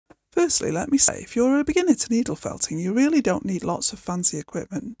Firstly, let me say, if you're a beginner to needle felting, you really don't need lots of fancy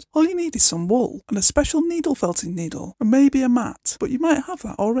equipment. All you need is some wool, and a special needle felting needle, and maybe a mat, but you might have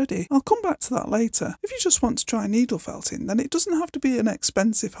that already. I'll come back to that later. If you just want to try needle felting, then it doesn't have to be an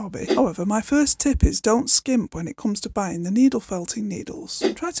expensive hobby. However, my first tip is don't skimp when it comes to buying the needle felting needles.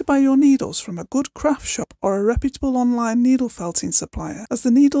 Try to buy your needles from a good craft shop or a reputable online needle felting supplier, as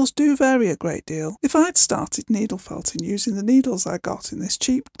the needles do vary a great deal. If I'd started needle felting using the needles I got in this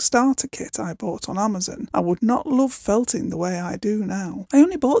cheap starter kit I bought on Amazon, I would not love felting the way I do now. I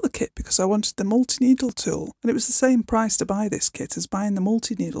only bought the kit because I wanted the multi-needle tool, and it was the same price to buy this kit as buying the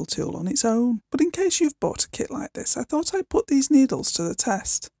multi-needle tool on its own. But in case you've bought a kit like this, I thought I'd put these needles to the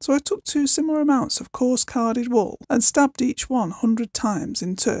test. So I took 2 similar amounts of coarse carded wool and stabbed each one 100 times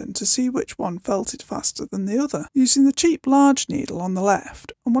in turn to see which one felted faster than the other, using the cheap large needle on the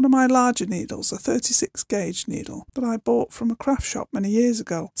left and one of my larger needles, a 36 gauge needle that I bought from a craft shop many years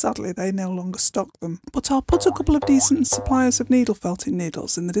ago. Sadly, they no longer stock them. But I'll put a couple of decent suppliers of needle felting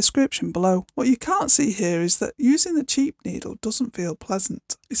needles in the description below. What you can't see here is that using the cheap needle doesn't feel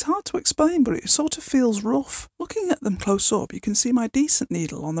pleasant. It's hard to explain, but it sort of feels rough. Looking at them close up, you can see my decent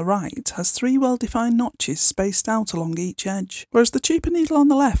needle on the right has 3 well-defined notches spaced out along each edge, whereas the cheaper needle on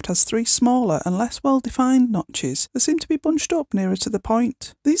the left has 3 smaller and less well-defined notches that seem to be bunched up nearer to the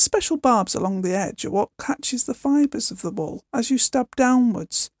point. These special barbs along the edge are what catches the fibres of the wool as you stab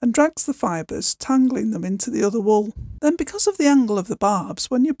downwards and drags the fibres, tangling them into the other wool. Then, because of the angle of the barbs,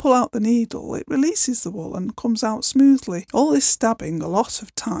 when you pull out the needle, it releases the wool and comes out smoothly. All this stabbing a lot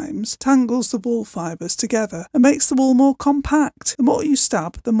of times tangles the wool fibres together and makes the wool more compact. The more you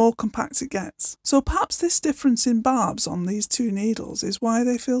stab, the more compact it gets. So perhaps this difference in barbs on these 2 needles is why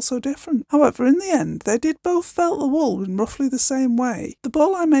they feel so different. However, in the end, they did both felt the wool in roughly the same way. The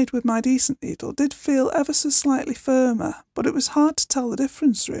ball I made with my decent needle did feel ever so slightly firmer, but it was hard to tell the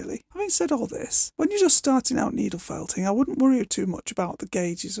difference really. Having said all this, when you're just starting out needle felting, I wouldn't worry too much about the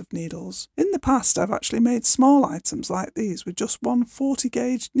gauges of needles. In the past, I've actually made small items like these with just one 40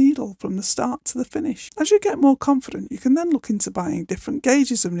 gauge needle from the start to the finish. As you get more confident, you can then look into buying different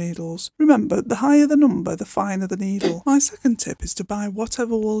gauges of needles. Remember, the higher the number, the finer the needle. My second tip is to buy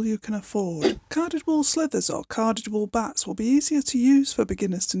whatever wool you can afford. Carded wool slithers or carded wool bats will be easier to use for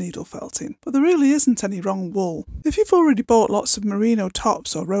beginners to needle felting, but there really isn't any wrong wool. If you've already bought lots of merino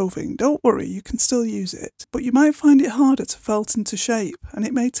tops or roving, don't worry, you can still use it, but you might find it harder to felt into shape, and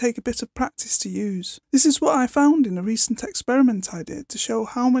it may take a bit of practice to use. This is what I found in a recent experiment I did to show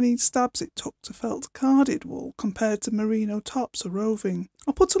how many stabs it took to felt carded wool compared to merino tops or roving.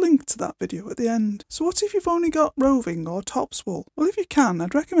 I'll put a link to that video at the end. So what if you've only got roving or tops wool? Well, if you can,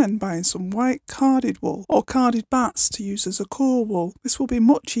 I'd recommend buying some white carded wool or carded bats to use as a core wool. This will be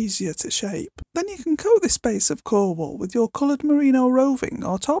much easier to shape. Then you can coat this base of core wool with your coloured merino roving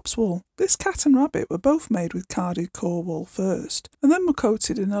or tops wool. This cat and rabbit were both made with carded core wool first, and then were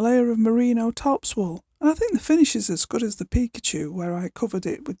coated in a layer of merino tops wool. And I think the finish is as good as the Pikachu, where I covered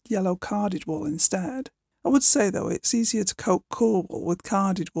it with yellow carded wool instead. I would say though it's easier to coat core wool with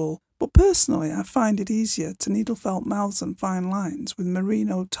carded wool, but personally I find it easier to needle felt mouths and fine lines with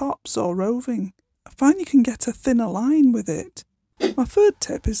merino tops or roving. I find you can get a thinner line with it. My third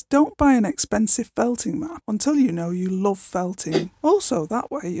tip is don't buy an expensive felting mat until you know you love felting. Also, that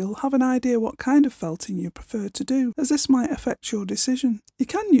way you'll have an idea what kind of felting you prefer to do, as this might affect your decision. You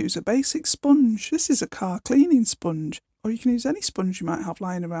can use a basic sponge. This is a car cleaning sponge, or you can use any sponge you might have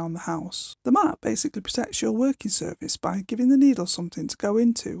lying around the house. The mat basically protects your working surface by giving the needle something to go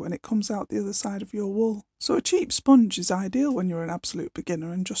into when it comes out the other side of your wool. So a cheap sponge is ideal when you're an absolute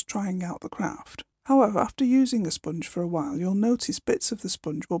beginner and just trying out the craft. However, after using a sponge for a while, you'll notice bits of the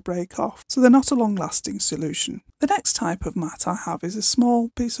sponge will break off, so they're not a long-lasting solution. The next type of mat I have is a small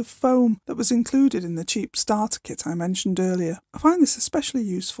piece of foam that was included in the cheap starter kit I mentioned earlier. I find this especially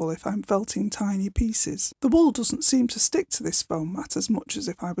useful if I'm felting tiny pieces. The wool doesn't seem to stick to this foam mat as much as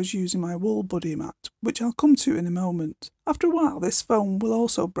if I was using my wool buddy mat, which I'll come to in a moment. After a while, this foam will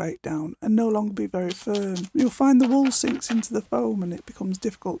also break down and no longer be very firm. You'll find the wool sinks into the foam and it becomes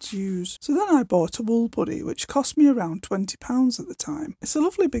difficult to use. So then I bought a wool buddy, which cost me around £20 at the time. It's a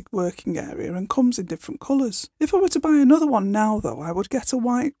lovely big working area and comes in different colours. If I were to buy another one now though, I would get a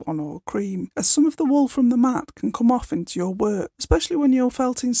white one or cream, as some of the wool from the mat can come off into your work, especially when you're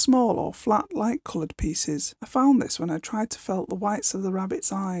felting small or flat light coloured pieces. I found this when I tried to felt the whites of the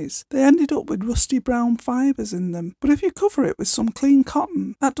rabbit's eyes. They ended up with rusty brown fibres in them, but if you cover it with some clean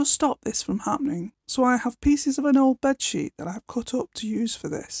cotton, that does stop this from happening. So I have pieces of an old bedsheet that I've cut up to use for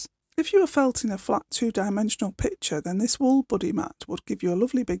this. If you were felting a flat 2-dimensional picture, then this wool buddy mat would give you a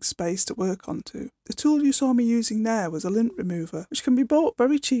lovely big space to work onto. The tool you saw me using there was a lint remover, which can be bought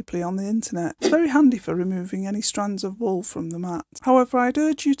very cheaply on the internet. It's very handy for removing any strands of wool from the mat. However, I'd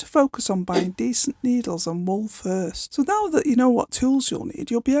urge you to focus on buying decent needles and wool first. So now that you know what tools you'll need,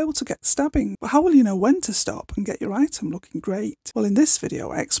 you'll be able to get stabbing. But how will you know when to stop and get your item looking great? Well, in this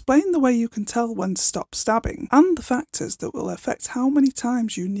video I explain the way you can tell when to stop stabbing and the factors that will affect how many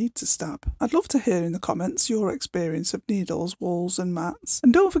times you need to stab. I'd love to hear in the comments your experience of needles, wools and mats.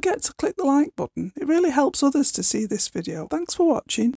 And don't forget to click the like button. It really helps others to see this video. Thanks for watching.